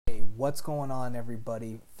What's going on,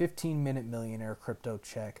 everybody? 15-minute millionaire crypto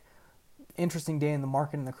check. Interesting day in the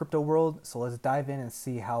market in the crypto world, so let's dive in and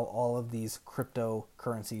see how all of these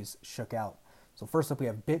cryptocurrencies shook out. So first up, we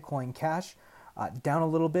have Bitcoin Cash. Down a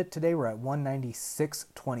little bit today. We're at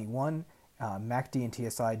 196.21. MACD and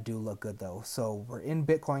TSI do look good though. So we're in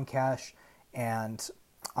Bitcoin Cash, and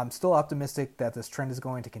I'm still optimistic that this trend is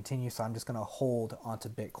going to continue, so I'm just going to hold onto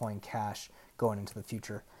Bitcoin Cash going into the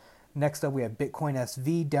future. Next up, we have Bitcoin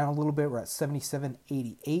SV down a little bit. We're at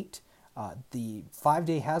 77.88. The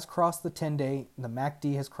 5-day has crossed the 10-day. The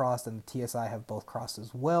MACD has crossed, and the TSI have both crossed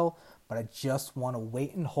as well. But I just want to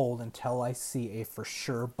wait and hold until I see a for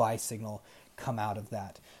sure buy signal come out of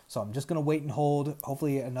that. So I'm just going to wait and hold,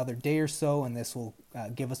 hopefully another day or so, and this will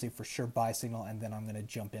give us a for sure buy signal, and then I'm going to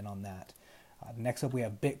jump in on that. Next up, we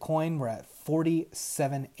have Bitcoin. We're at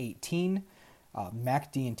 47.18.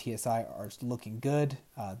 MACD and TSI are looking good.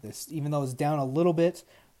 This, even though it's down a little bit,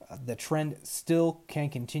 the trend still can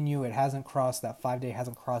continue. It hasn't crossed that 5-day,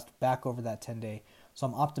 hasn't crossed back over that 10-day. So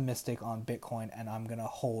I'm optimistic on Bitcoin, and I'm going to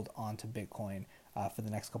hold on to Bitcoin for the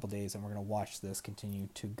next couple days, and we're going to watch this continue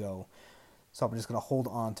to go. So I'm just going to hold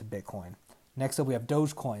on to Bitcoin. Next up, we have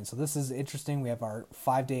Dogecoin. So this is interesting. We have our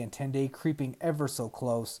 5-day and 10-day creeping ever so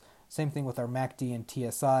close. Same thing with our MACD and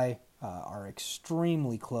TSI are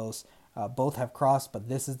extremely close. Both have crossed, but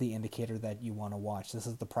this is the indicator that you want to watch. This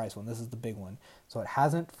is the price one. This is the big one. So it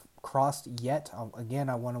hasn't crossed yet. Again,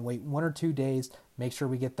 I want to wait 1 or 2 days, make sure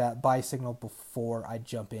we get that buy signal before I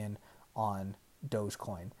jump in on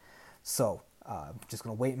Dogecoin. So just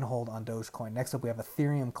going to wait and hold on Dogecoin. Next up, we have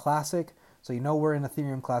Ethereum Classic. So you know we're in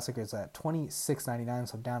Ethereum Classic. It's at 26.99,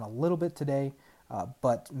 so down a little bit today.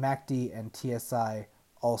 But MACD and TSI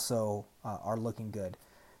also are looking good.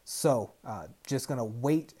 So just going to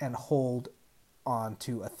wait and hold on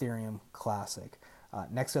to Ethereum Classic.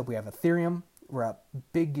 Next up, we have Ethereum. We're at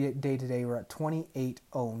big day today. We're at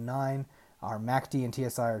 28.09. Our MACD and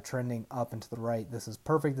TSI are trending up and to the right. This is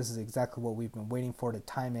perfect. This is exactly what we've been waiting for to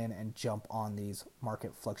time in and jump on these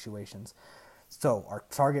market fluctuations. So our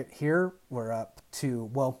target here, we're up to,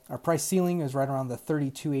 well, our price ceiling is right around the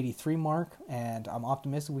 32.83 mark, and I'm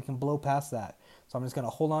optimistic we can blow past that. So I'm just going to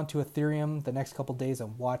hold on to Ethereum the next couple days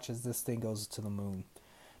and watch as this thing goes to the moon.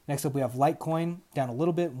 Next up, we have Litecoin, down a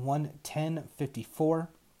little bit, 110.54.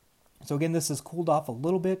 So again, this has cooled off a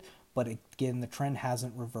little bit, but again, the trend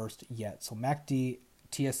hasn't reversed yet. So MACD,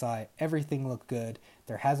 TSI, everything looked good.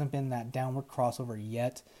 There hasn't been that downward crossover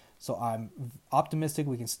yet. So I'm optimistic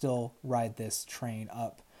we can still ride this train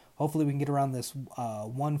up. Hopefully we can get around this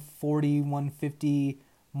 140, 150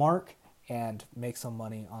 mark and make some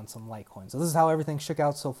money on some Litecoin. So this is how everything shook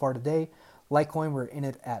out so far today. Litecoin, we're in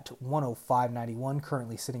it at 105.91,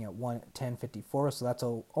 currently sitting at 110.54, so that's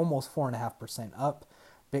almost 4.5% up.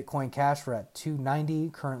 Bitcoin Cash, we're at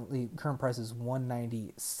 290. Current price is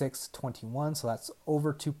 196.21, so that's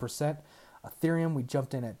over 2%. Ethereum, we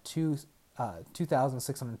jumped in at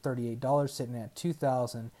 $2,638, sitting at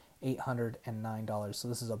 $2,809. So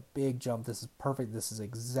this is a big jump. This is perfect. This is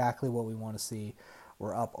exactly what we want to see.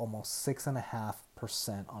 We're up almost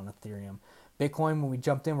 6.5% on Ethereum. Bitcoin, when we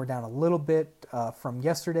jumped in, we're down a little bit from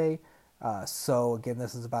yesterday. So again,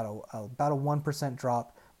 this is about a 1%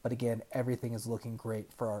 drop. But again, everything is looking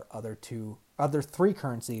great for our other three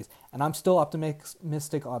currencies. And I'm still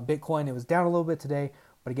optimistic on Bitcoin. It was down a little bit today,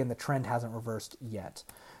 but again, the trend hasn't reversed yet.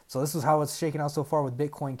 So this is how it's shaking out so far with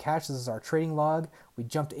Bitcoin Cash. This is our trading log. We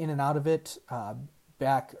jumped in and out of it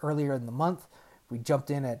back earlier in the month. We jumped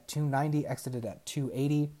in at 290, exited at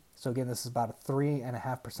 280. So again, this is about a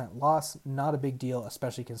 3.5% loss. Not a big deal,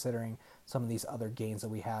 especially considering some of these other gains that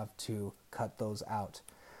we have to cut those out.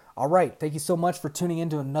 All right, thank you so much for tuning in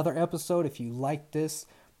to another episode. If you like this,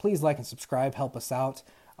 please like and subscribe, help us out.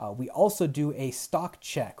 We also do a stock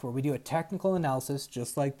check where we do a technical analysis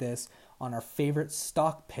just like this on our favorite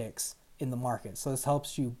stock picks in the market. So this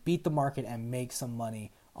helps you beat the market and make some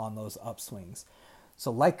money on those upswings.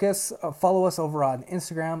 So like us, follow us over on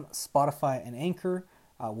Instagram, Spotify, and Anchor.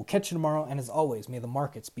 We'll catch you tomorrow. And as always, may the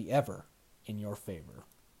markets be ever in your favor.